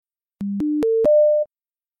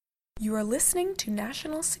You are listening to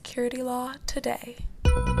National Security Law Today.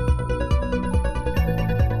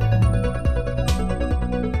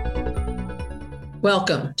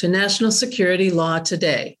 Welcome to National Security Law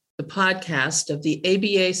Today, the podcast of the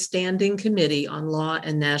ABA Standing Committee on Law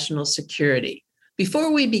and National Security.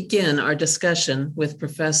 Before we begin our discussion with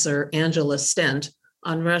Professor Angela Stent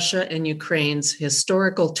on Russia and Ukraine's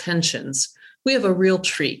historical tensions, we have a real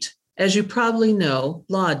treat. As you probably know,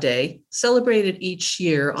 Law Day, celebrated each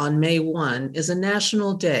year on May 1, is a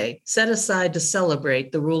national day set aside to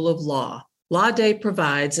celebrate the rule of law. Law Day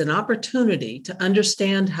provides an opportunity to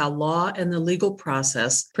understand how law and the legal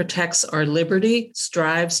process protects our liberty,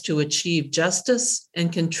 strives to achieve justice,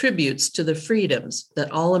 and contributes to the freedoms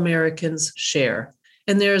that all Americans share.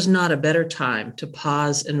 And there is not a better time to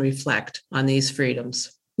pause and reflect on these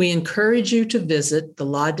freedoms. We encourage you to visit the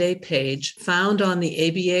Law Day page found on the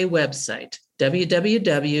ABA website,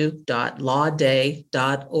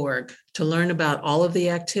 www.lawday.org, to learn about all of the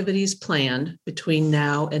activities planned between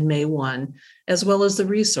now and May 1, as well as the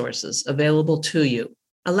resources available to you.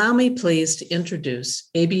 Allow me, please, to introduce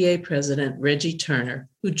ABA President Reggie Turner,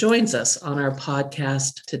 who joins us on our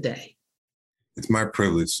podcast today. It's my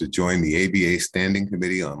privilege to join the ABA Standing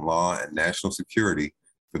Committee on Law and National Security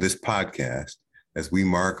for this podcast as we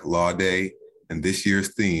mark Law Day and this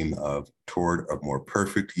year's theme of Toward a More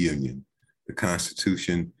Perfect Union, the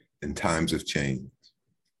Constitution in Times of Change.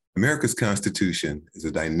 America's Constitution is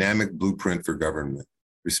a dynamic blueprint for government,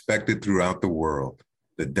 respected throughout the world,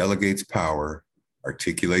 that delegates power,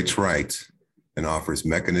 articulates rights, and offers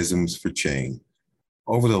mechanisms for change.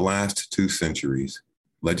 Over the last 2 centuries,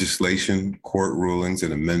 legislation, court rulings,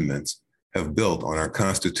 and amendments have built on our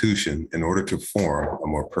Constitution in order to form a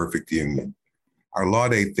more perfect union. Our Law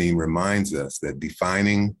Day theme reminds us that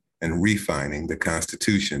defining and refining the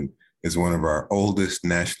Constitution is one of our oldest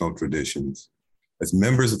national traditions. As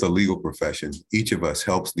members of the legal profession, each of us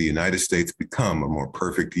helps the United States become a more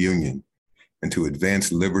perfect union and to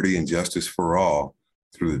advance liberty and justice for all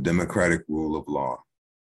through the democratic rule of law.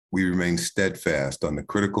 We remain steadfast on the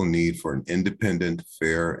critical need for an independent,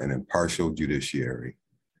 fair, and impartial judiciary.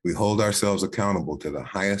 We hold ourselves accountable to the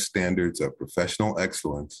highest standards of professional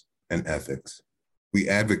excellence and ethics. We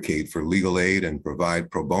advocate for legal aid and provide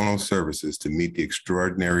pro bono services to meet the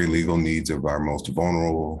extraordinary legal needs of our most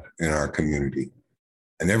vulnerable in our community.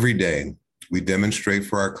 And every day, we demonstrate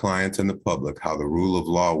for our clients and the public how the rule of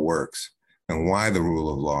law works and why the rule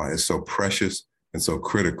of law is so precious and so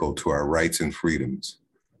critical to our rights and freedoms.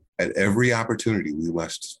 At every opportunity, we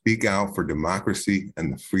must speak out for democracy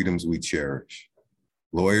and the freedoms we cherish.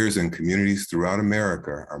 Lawyers and communities throughout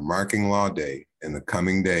America are marking Law Day in the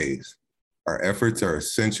coming days. Our efforts are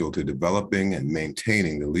essential to developing and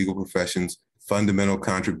maintaining the legal profession's fundamental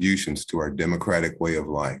contributions to our democratic way of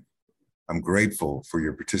life. I'm grateful for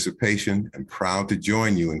your participation and proud to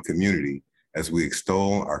join you in community as we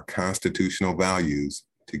extol our constitutional values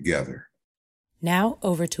together. Now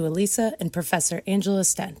over to Elisa and Professor Angela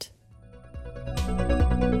Stent.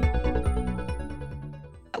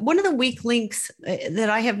 One of the weak links that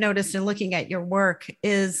I have noticed in looking at your work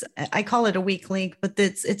is, I call it a weak link, but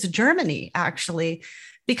it's Germany, actually,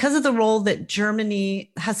 because of the role that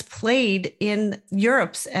Germany has played in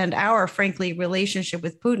Europe's and our, frankly, relationship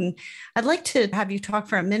with Putin. I'd like to have you talk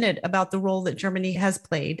for a minute about the role that Germany has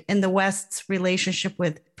played in the West's relationship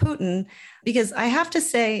with Putin, because I have to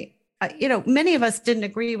say, many of us didn't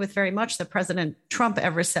agree with very much that President Trump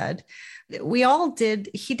ever said. We all did.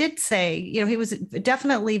 He did say, he was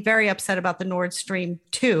definitely very upset about the Nord Stream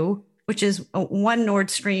 2, which is one Nord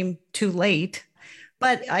Stream too late.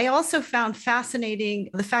 But I also found fascinating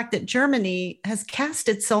the fact that Germany has cast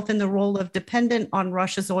itself in the role of dependent on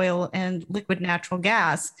Russia's oil and liquid natural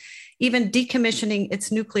gas, even decommissioning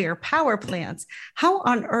its nuclear power plants. How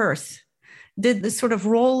on earth did the sort of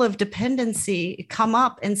role of dependency come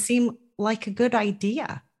up and seem like a good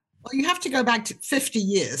idea? Well, you have to go back to 50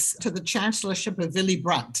 years to the chancellorship of Willy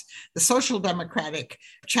Brandt, the social democratic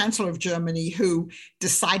chancellor of Germany, who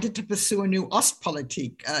decided to pursue a new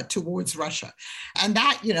Ostpolitik towards Russia. And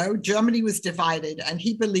that, Germany was divided, and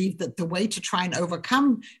he believed that the way to try and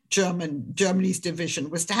overcome Germany's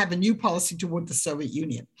division was to have a new policy toward the Soviet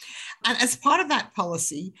Union. And as part of that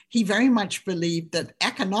policy, he very much believed that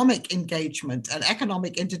economic engagement and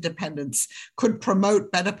economic interdependence could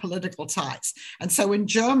promote better political ties. And so in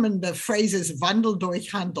German, the phrase is Wandel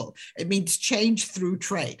durch Handel. It means change through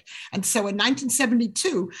trade. And so in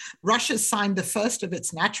 1972, Russia signed the first of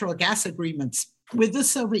its natural gas agreements with the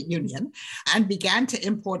Soviet Union and began to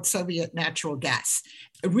import Soviet natural gas.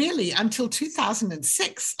 really until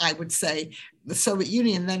 2006, I would say, the Soviet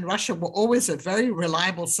Union and then Russia were always a very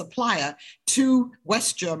reliable supplier to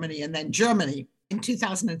West Germany and then Germany. In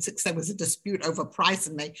 2006, there was a dispute over price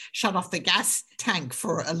and they shut off the gas tank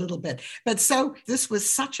for a little bit. But so this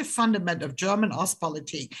was such a fundament of German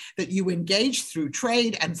Ostpolitik that you engage through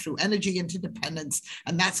trade and through energy interdependence,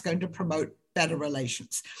 and that's going to promote better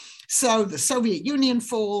relations. So the Soviet Union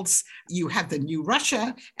falls, you have the new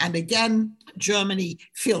Russia, and again, Germany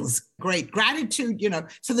feels great gratitude,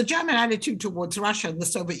 So the German attitude towards Russia and the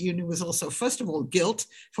Soviet Union was also, first of all, guilt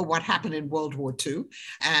for what happened in World War II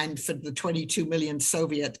and for the 22 million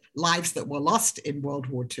Soviet lives that were lost in World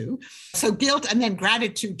War II. So guilt and then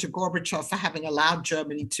gratitude to Gorbachev for having allowed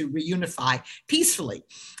Germany to reunify peacefully.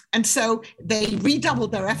 And so they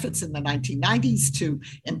redoubled their efforts in the 1990s to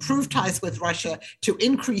improve ties with Russia, to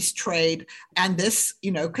increase trade. And this,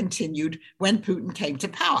 continued when Putin came to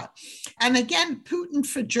power. And again, Putin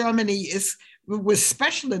for Germany was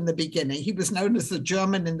special in the beginning. He was known as the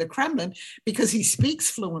German in the Kremlin because he speaks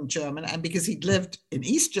fluent German and because he lived in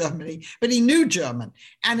East Germany, but he knew German.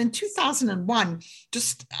 And in 2001,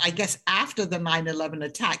 just I guess after the 9/11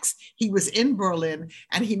 attacks, he was in Berlin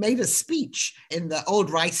and he made a speech in the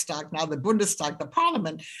old Reichstag, now the Bundestag, the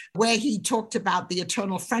parliament, where he talked about the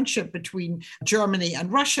eternal friendship between Germany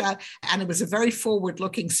and Russia. And it was a very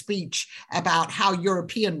forward-looking speech about how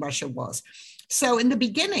European Russia was. So in the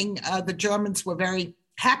beginning, the Germans were very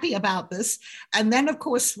happy about this. And then, of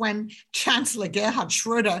course, when Chancellor Gerhard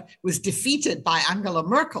Schröder was defeated by Angela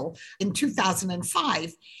Merkel in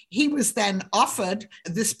 2005, he was then offered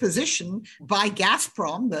this position by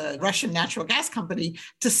Gazprom, the Russian natural gas company,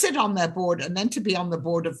 to sit on their board and then to be on the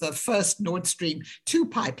board of the first Nord Stream 2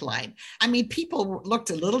 pipeline. I mean, people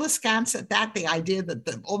looked a little askance at that, the idea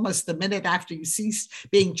that almost the minute after you cease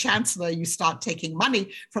being chancellor, you start taking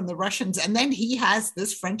money from the Russians. And then he has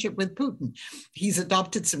this friendship with Putin. He's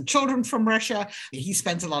adopted some children from Russia. He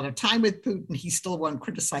spends a lot of time with Putin. He still won't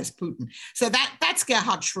criticize Putin. So that's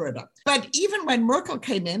Gerhard Schröder. But even when Merkel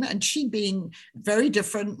came in, and she being very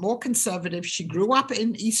different, more conservative, she grew up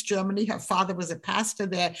in East Germany. Her father was a pastor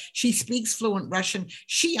there. She speaks fluent Russian.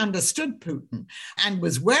 She understood Putin and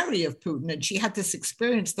was wary of Putin. And she had this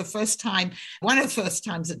experience one of the first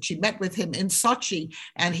times that she met with him in Sochi.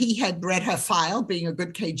 And he had read her file, being a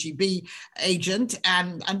good KGB agent,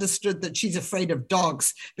 and understood that she's afraid of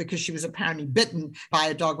dogs because she was apparently bitten by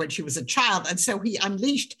a dog when she was a child. And so he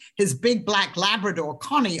unleashed his big black Labrador,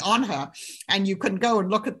 Connie, on her. And you can go and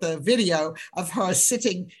look at the video of her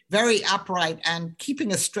sitting very upright and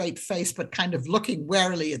keeping a straight face, but kind of looking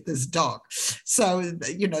warily at this dog. So,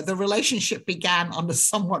 the relationship began on a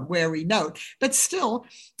somewhat wary note, but still,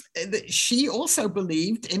 she also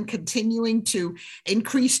believed in continuing to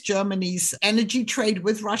increase Germany's energy trade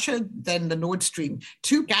with Russia, then the Nord Stream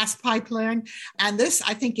 2 gas pipeline. And this,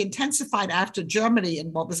 I think, intensified after Germany,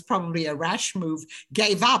 in what was probably a rash move,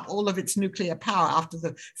 gave up all of its nuclear power after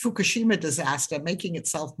the Fukushima disaster, making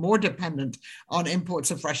itself more dependent on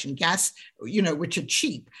imports of Russian gas, which are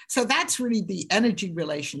cheap. So that's really the energy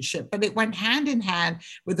relationship. But it went hand in hand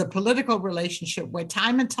with a political relationship where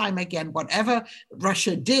time and time again, whatever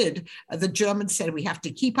Russia did, the Germans said, we have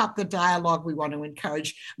to keep up the dialogue. We want to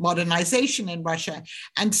encourage modernization in Russia.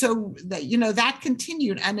 And so, that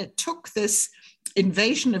continued. And it took this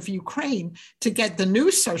invasion of Ukraine to get the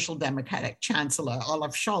new Social Democratic Chancellor,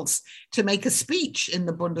 Olaf Scholz, to make a speech in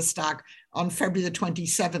the Bundestag on February the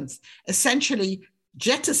 27th, essentially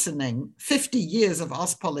jettisoning 50 years of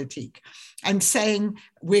Ostpolitik and saying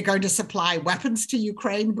we're going to supply weapons to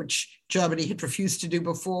Ukraine, which Germany had refused to do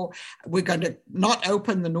before. We're going to not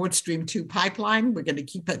open the Nord Stream 2 pipeline. We're going to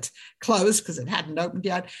keep it closed because it hadn't opened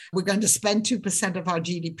yet. We're going to spend 2% of our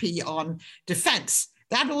GDP on defense.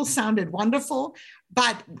 That all sounded wonderful,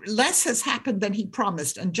 but less has happened than he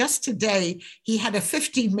promised. And just today, he had a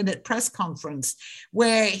 15-minute press conference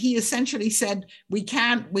where he essentially said, we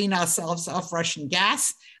can't wean ourselves off Russian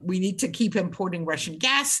gas. We need to keep importing Russian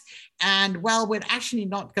gas. And well, we're actually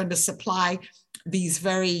not going to supply these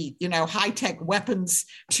very, high-tech weapons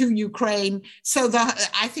to Ukraine. So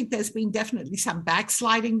I think there's been definitely some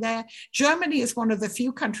backsliding there. Germany is one of the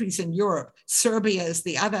few countries in Europe, Serbia is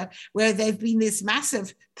the other, where there have been these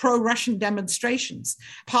massive pro-Russian demonstrations,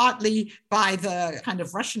 partly by the kind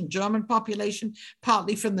of Russian-German population,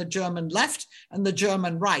 partly from the German left and the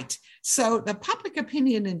German right. So the public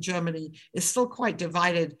opinion in Germany is still quite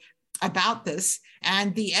divided about this.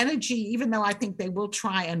 And the energy, even though I think they will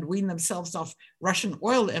try and wean themselves off Russian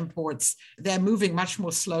oil imports, they're moving much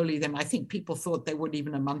more slowly than I think people thought they would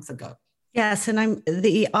even a month ago. Yes, and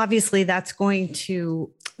obviously that's going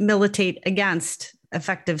to militate against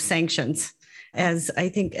effective sanctions. as I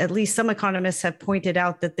think at least some economists have pointed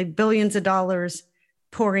out, that the billions of dollars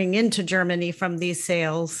pouring into Germany from these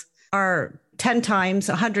sales are 10 times,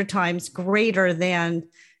 100 times greater than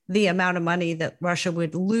the amount of money that Russia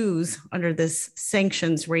would lose under this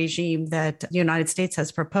sanctions regime that the United States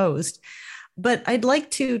has proposed. But I'd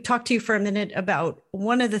like to talk to you for a minute about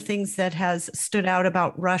one of the things that has stood out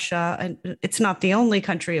about Russia. And it's not the only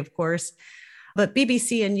country, of course, but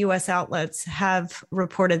BBC and US outlets have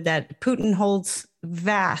reported that Putin holds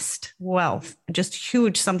vast wealth, just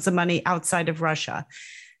huge sums of money outside of Russia.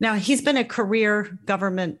 Now, he's been a career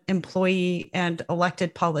government employee and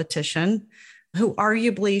elected politician who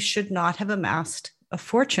arguably should not have amassed a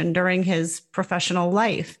fortune during his professional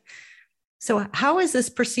life. So how is this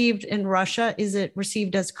perceived in Russia? Is it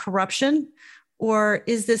received as corruption, or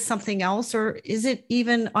is this something else, or is it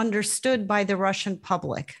even understood by the Russian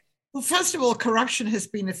public? Well, first of all, corruption has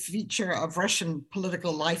been a feature of Russian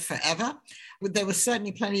political life forever. There was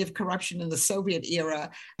certainly plenty of corruption in the Soviet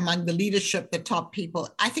era among the leadership, the top people.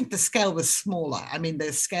 I think the scale was smaller. I mean,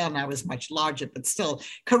 the scale now is much larger, but still,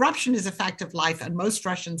 corruption is a fact of life. And most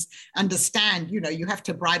Russians understand, you have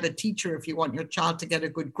to bribe a teacher if you want your child to get a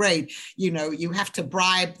good grade. You have to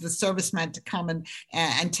bribe the serviceman to come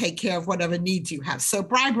and take care of whatever needs you have. So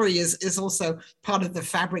bribery is also part of the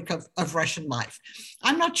fabric of Russian life.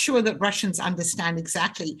 I'm not sure that Russians understand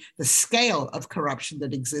exactly the scale of corruption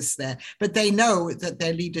that exists there, but they know that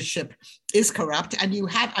their leadership is corrupt. And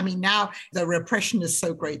now the repression is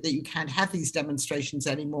so great that you can't have these demonstrations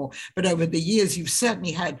anymore. But over the years, you've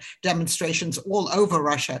certainly had demonstrations all over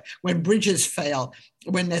Russia when bridges fail,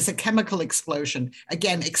 when there's a chemical explosion,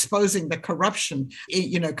 again, exposing the corruption,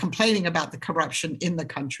 complaining about the corruption in the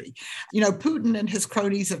country. Putin and his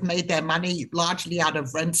cronies have made their money largely out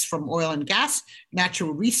of rents from oil and gas,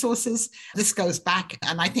 natural resources. This goes back,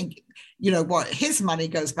 and I think what his money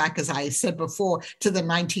goes back, as I said before, to the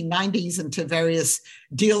 1990s and to various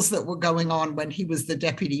deals that were going on when he was the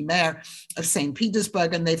deputy mayor of St.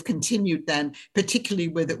 Petersburg. And they've continued then, particularly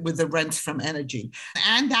with the rents from energy.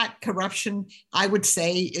 And that corruption, I would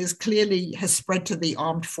say, has spread to the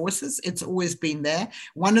armed forces. It's always been there.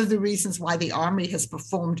 One of the reasons why the army has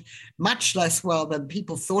performed much less well than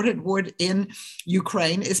people thought it would in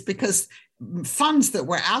Ukraine is because funds that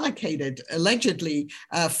were allocated allegedly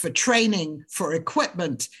for training, for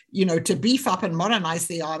equipment, to beef up and modernize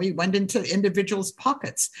the army went into individuals'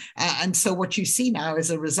 pockets. And so what you see now is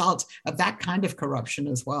a result of that kind of corruption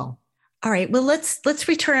as well. All right. Well, let's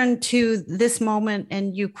return to this moment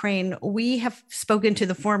in Ukraine. We have spoken to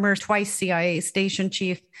the former twice CIA station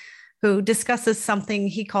chief who discusses something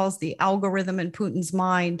he calls the algorithm in Putin's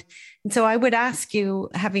mind. And so I would ask you,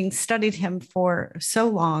 having studied him for so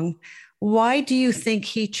long, why do you think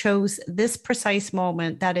he chose this precise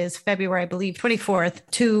moment, that is February, I believe, 24th,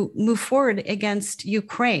 to move forward against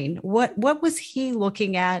Ukraine? What was he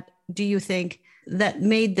looking at, do you think, that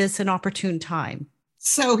made this an opportune time?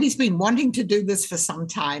 So he's been wanting to do this for some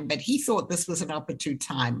time, but he thought this was an opportune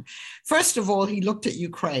time. First of all, he looked at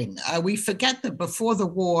Ukraine. We forget that before the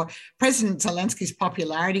war, President Zelensky's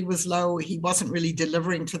popularity was low. He wasn't really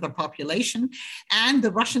delivering to the population, and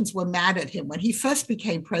the Russians were mad at him. When he first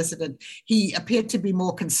became president, he appeared to be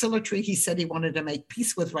more conciliatory. He said he wanted to make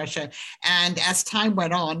peace with Russia. And as time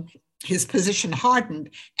went on, his position hardened,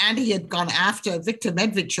 and he had gone after Viktor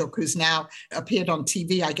Medvedchuk, who's now appeared on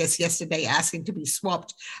TV, I guess yesterday, asking to be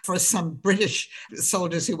swapped for some British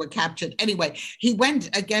soldiers who were captured. Anyway, he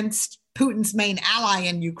went against Putin's main ally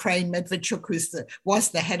in Ukraine, Medvedchuk, who was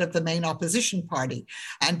the head of the main opposition party,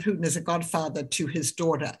 and Putin is a godfather to his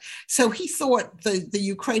daughter. So he thought the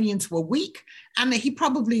Ukrainians were weak, and he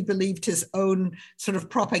probably believed his own sort of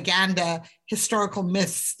propaganda, historical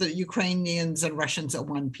myths that Ukrainians and Russians are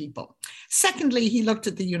one people. Secondly, he looked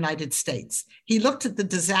at the United States. He looked at the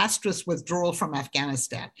disastrous withdrawal from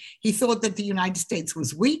Afghanistan. He thought that the United States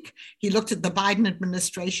was weak. He looked at the Biden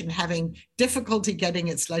administration having difficulty getting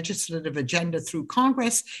its legislative agenda through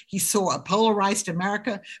Congress. He saw a polarized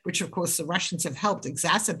America, which of course the Russians have helped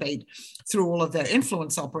exacerbate through all of their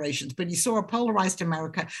influence operations. But he saw a polarized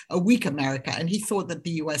America, a weak America, and he thought that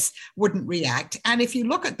the US wouldn't react. And if you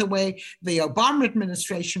look at the way the Obama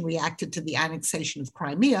administration reacted to the annexation of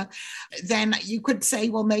Crimea, then you could say,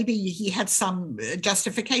 well, maybe he had some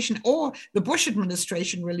justification, or the Bush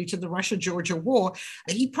administration really to the Russia-Georgia war.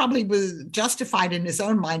 He probably was justified in his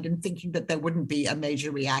own mind in thinking that there wouldn't be a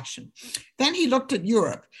major reaction. Then he looked at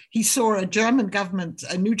Europe. He saw a German government,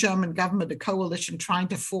 a new German government, a coalition trying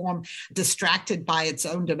to form, distracted by its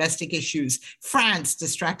own domestic issues. France,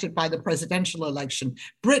 distracted by the presidential presidential election,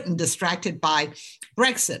 Britain distracted by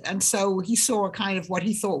Brexit. And so he saw a kind of what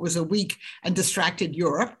he thought was a weak and distracted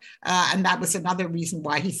Europe. And that was another reason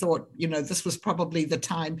why he thought, this was probably the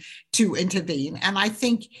time to intervene. And I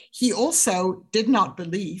think he also did not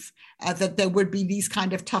believe that there would be these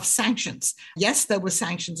kind of tough sanctions. Yes, there were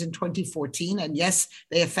sanctions in 2014, and yes,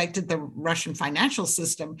 they affected the Russian financial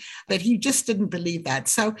system, but he just didn't believe that.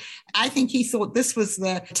 So I think he thought this was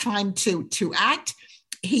the time to act.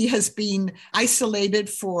 He has been isolated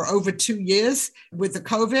for over 2 years with the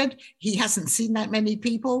COVID. He hasn't seen that many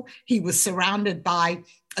people. He was surrounded by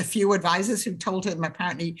a few advisors who told him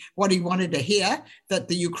apparently what he wanted to hear, that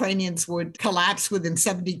the Ukrainians would collapse within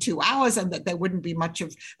 72 hours and that there wouldn't be much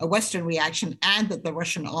of a Western reaction, and that the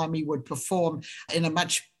Russian army would perform in a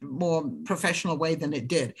much more professional way than it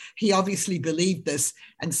did. He obviously believed this,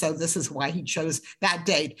 and so this is why he chose that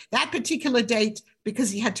date. That particular date,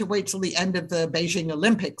 because he had to wait till the end of the Beijing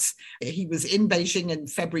Olympics. He was in Beijing on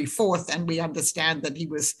February 4th, and we understand that he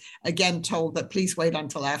was again told that please wait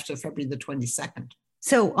until after February the 22nd.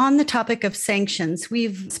 So on the topic of sanctions,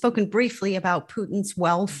 we've spoken briefly about Putin's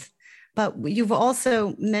wealth, but you've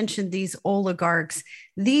also mentioned these oligarchs.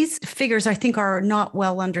 These figures, I think, are not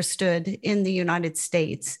well understood in the United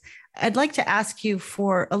States. I'd like to ask you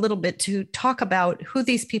for a little bit to talk about who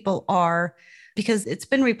these people are, because it's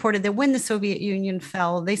been reported that when the Soviet Union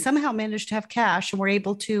fell, they somehow managed to have cash and were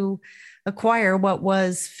able to acquire what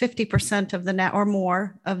was 50% of the net or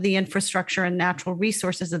more of the infrastructure and natural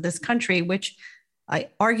resources of this country, which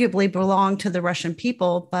arguably belong to the Russian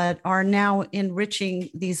people, but are now enriching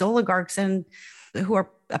these oligarchs and who are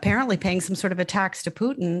apparently paying some sort of a tax to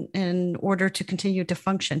Putin in order to continue to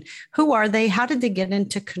function. Who are they? How did they get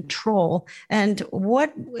into control? And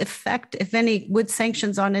what effect, if any, would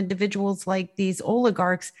sanctions on individuals like these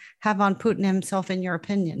oligarchs have on Putin himself, in your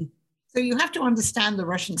opinion? So you have to understand the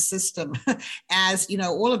Russian system as,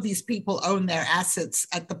 all of these people own their assets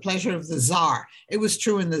at the pleasure of the Tsar. It was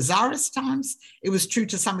true in the Tsarist times. It was true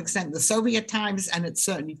to some extent in the Soviet times, and it's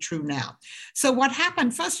certainly true now. So what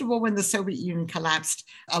happened, first of all, when the Soviet Union collapsed,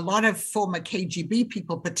 a lot of former KGB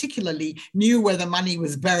people particularly knew where the money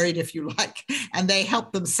was buried, if you like, and they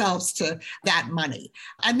helped themselves to that money.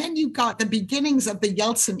 And then you got the beginnings of the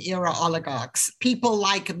Yeltsin era oligarchs, people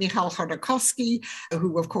like Mikhail Khodorkovsky,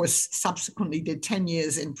 who, of course, subsequently did 10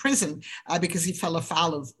 years in prison because he fell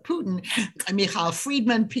afoul of Putin. Mikhail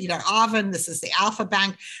Friedman, Peter Arvin, this is the Alpha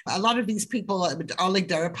Bank. A lot of these people, Oleg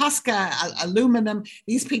Deripaska, aluminum,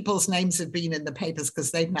 these people's names have been in the papers because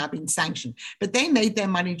they've now been sanctioned. But they made their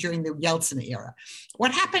money during the Yeltsin era.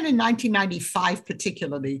 What happened in 1995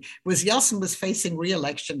 particularly was Yeltsin was facing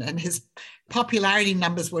re-election and his popularity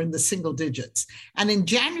numbers were in the single digits. And in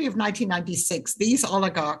January of 1996, these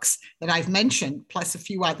oligarchs that I've mentioned, plus a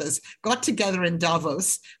few others, got together in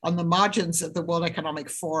Davos on the margins of the World Economic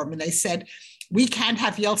Forum. And they said, we can't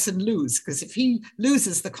have Yeltsin lose, because if he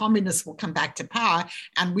loses, the communists will come back to power.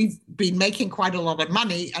 And we've been making quite a lot of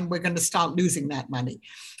money, and we're going to start losing that money.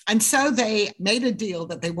 And so they made a deal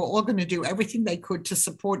that they were all going to do everything they could to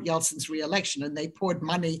support Yeltsin's re-election, and they poured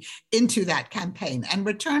money into that campaign. In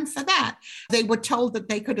return for that, they were told that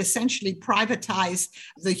they could essentially privatize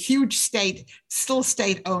the huge still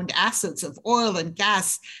state-owned assets of oil and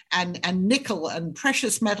gas and nickel and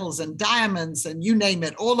precious metals and diamonds and you name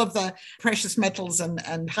it, all of the precious metals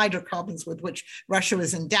and hydrocarbons with which Russia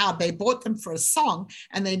is endowed. They bought them for a song,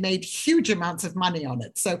 and they made huge amounts of money on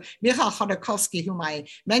it. So Mikhail Khodorkovsky, whom I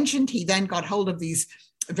mentioned, he then got hold of these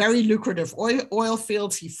very lucrative oil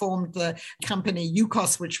fields. He formed the company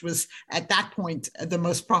Yukos, which was at that point the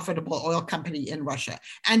most profitable oil company in Russia.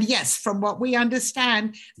 And yes, from what we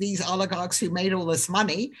understand, these oligarchs who made all this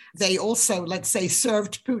money, they also, let's say,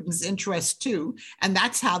 served Putin's interests too. And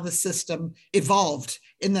that's how the system evolved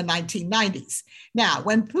in the 1990s. Now,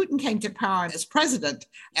 when Putin came to power as president,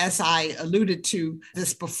 as I alluded to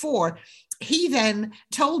this before, he then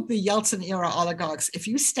told the Yeltsin era oligarchs, if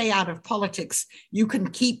you stay out of politics, you can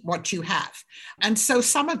keep what you have. And so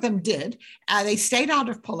some of them did. They stayed out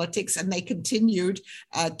of politics, and they continued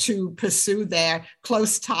to pursue their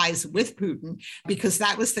close ties with Putin, because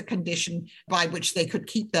that was the condition by which they could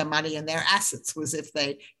keep their money and their assets, was if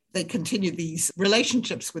they continued these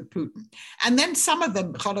relationships with Putin. And then some of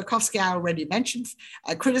them, Khodorkovsky, I already mentioned,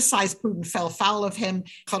 criticized Putin, fell foul of him.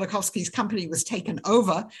 Khodorkovsky's company was taken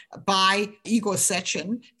over by Igor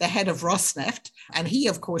Sechin, the head of Rosneft, and he,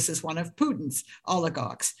 of course, is one of Putin's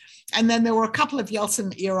oligarchs. And then there were a couple of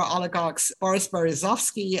Yeltsin-era oligarchs, Boris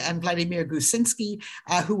Berezovsky and Vladimir Gusinsky,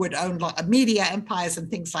 who would own media empires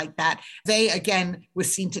and things like that. They, again, were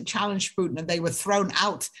seen to challenge Putin, and they were thrown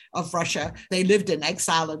out of Russia. They lived in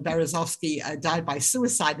exile Berezovsky died by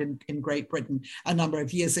suicide in Great Britain a number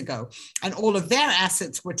of years ago. And all of their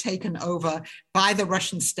assets were taken over by the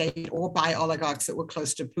Russian state or by oligarchs that were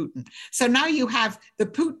close to Putin. So now you have the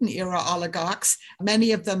Putin era oligarchs,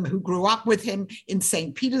 many of them who grew up with him in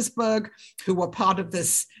St. Petersburg, who were part of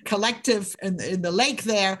this collective in the lake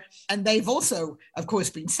there. And they've also, of course,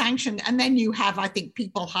 been sanctioned. And then you have, I think,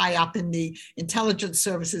 people high up in the intelligence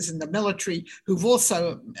services and the military who've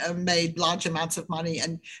also made large amounts of money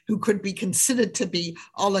and who could be considered to be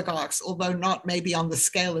oligarchs, although not maybe on the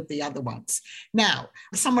scale of the other ones. Now,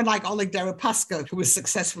 someone like Oleg Deripaska, who has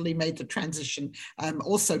successfully made the transition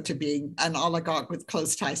also to being an oligarch with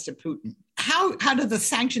close ties to Putin. How do the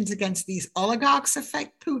sanctions against these oligarchs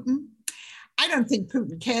affect Putin? I don't think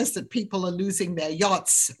Putin cares that people are losing their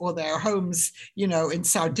yachts or their homes, in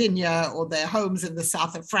Sardinia or their homes in the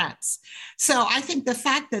south of France. So I think the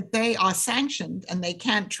fact that they are sanctioned and they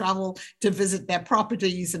can't travel to visit their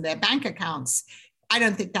properties and their bank accounts, I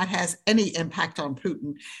don't think that has any impact on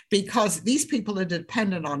Putin because these people are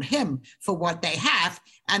dependent on him for what they have.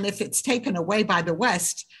 And if it's taken away by the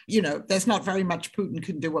West, there's not very much Putin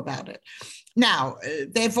can do about it. Now,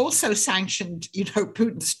 they've also sanctioned,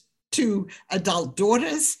 Putin's 2 adult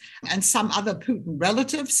daughters and some other Putin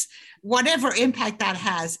relatives. Whatever impact that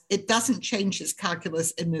has, it doesn't change his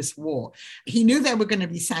calculus in this war. He knew there were going to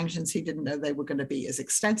be sanctions. He didn't know they were going to be as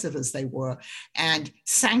extensive as they were. And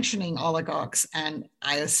sanctioning oligarchs, and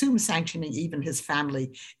I assume sanctioning even his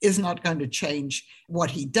family, is not going to change what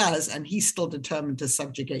he does. And he's still determined to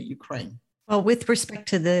subjugate Ukraine. Well, with respect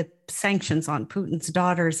to the sanctions on Putin's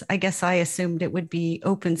daughters, I guess I assumed it would be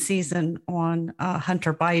open season on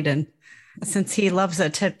Hunter Biden, since he loves a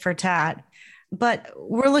tit for tat. But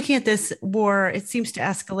we're looking at this war. It seems to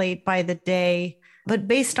escalate by the day. But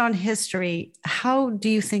based on history, how do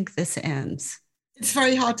you think this ends? It's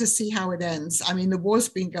very hard to see how it ends. I mean, the war's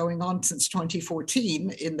been going on since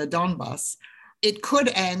 2014 in the Donbass. It could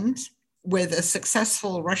end with a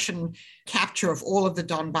successful Russian capture of all of the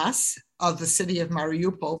Donbass, of the city of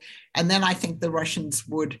Mariupol. And then I think the Russians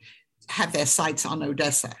would have their sights on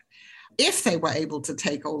Odessa. If they were able to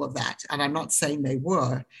take all of that, and I'm not saying they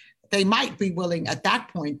were, they might be willing at that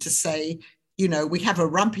point to say, we have a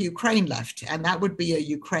rump Ukraine left, and that would be a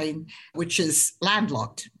Ukraine which is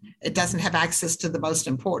landlocked. It doesn't have access to the most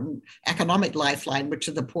important economic lifeline, which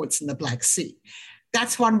are the ports in the Black Sea.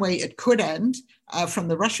 That's one way it could end from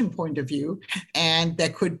the Russian point of view, and there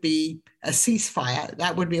could be a ceasefire.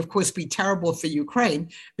 That would, of course, be terrible for Ukraine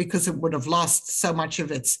because it would have lost so much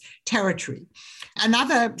of its territory.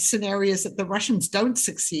 Another scenario is that the Russians don't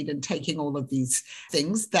succeed in taking all of these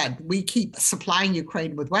things, that we keep supplying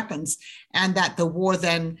Ukraine with weapons, and that the war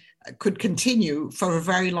then could continue for a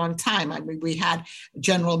very long time. I mean, we had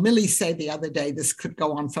General Milley say the other day, this could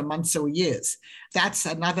go on for months or years. That's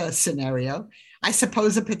another scenario. I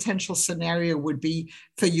suppose a potential scenario would be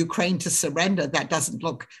for Ukraine to surrender. That doesn't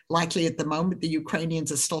look likely at the moment. The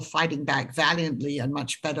Ukrainians are still fighting back valiantly and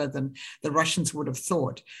much better than the Russians would have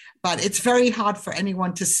thought. But it's very hard for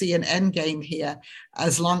anyone to see an end game here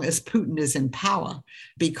as long as Putin is in power,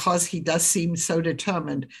 because he does seem so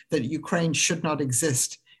determined that Ukraine should not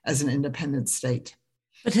exist as an independent state.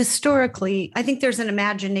 But historically, I think there's an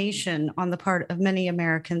imagination on the part of many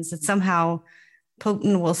Americans that somehow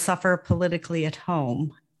Putin will suffer politically at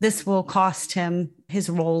home. This will cost him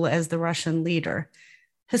his role as the Russian leader.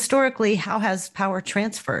 Historically, how has power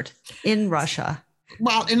transferred in Russia?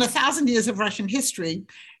 Well, in 1,000 years of Russian history,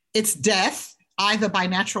 it's death, either by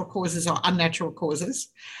natural causes or unnatural causes.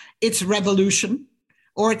 It's revolution,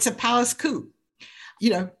 or it's a palace coup.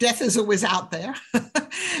 Death is always out there.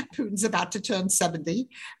 Putin's about to turn 70.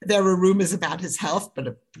 There are rumors about his health,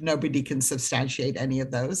 but nobody can substantiate any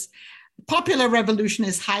of those. Popular revolution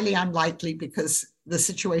is highly unlikely because the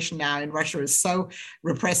situation now in Russia is so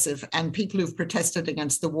repressive, and people who've protested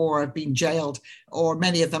against the war have been jailed, or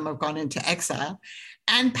many of them have gone into exile.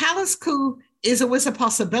 And palace coup is always a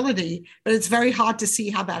possibility, but it's very hard to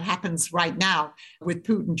see how that happens right now with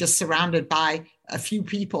Putin just surrounded by a few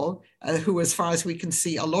people who, as far as we can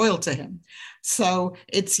see, are loyal to him. So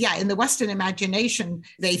it's, in the Western imagination,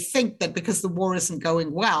 they think that because the war isn't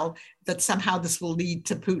going well, that somehow this will lead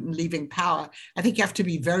to Putin leaving power. I think you have to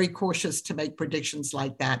be very cautious to make predictions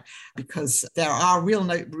like that, because there are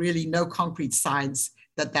really no concrete signs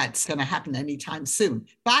that that's going to happen anytime soon.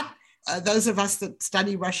 But those of us that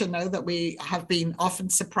study Russia know that we have been often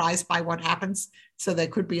surprised by what happens. So there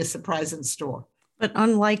could be a surprise in store. But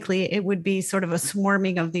unlikely it would be sort of a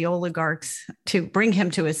swarming of the oligarchs to bring him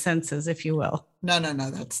to his senses, if you will. No,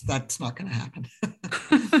 that's not going to happen.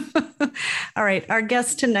 All right. Our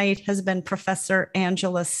guest tonight has been Professor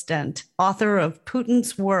Angela Stent, author of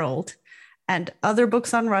Putin's World and other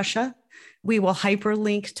books on Russia. We will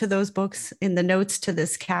hyperlink to those books in the notes to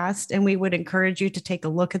this cast, and we would encourage you to take a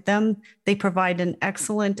look at them. They provide an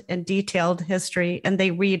excellent and detailed history, and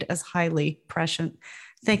they read as highly prescient.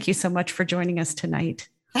 Thank you so much for joining us tonight.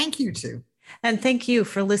 Thank you, too. And thank you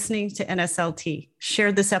for listening to NSLT.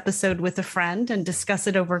 Share this episode with a friend and discuss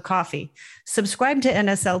it over coffee. Subscribe to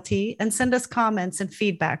NSLT and send us comments and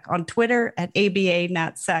feedback on Twitter at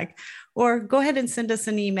ABANatSec, or go ahead and send us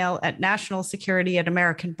an email at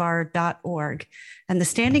nationalsecurity@americanbar.org. And the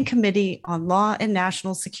Standing Committee on Law and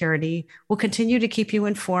National Security will continue to keep you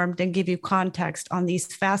informed and give you context on these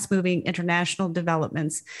fast-moving international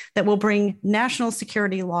developments that will bring national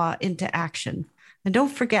security law into action. And don't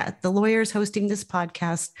forget, the lawyers hosting this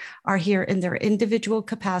podcast are here in their individual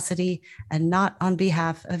capacity and not on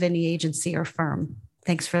behalf of any agency or firm.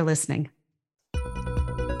 Thanks for listening.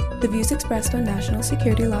 The views expressed on national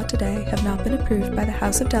security law today have not been approved by the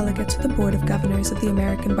House of Delegates or the Board of Governors of the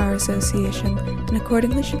American Bar Association, and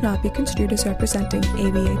accordingly should not be construed as representing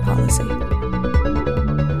ABA policy.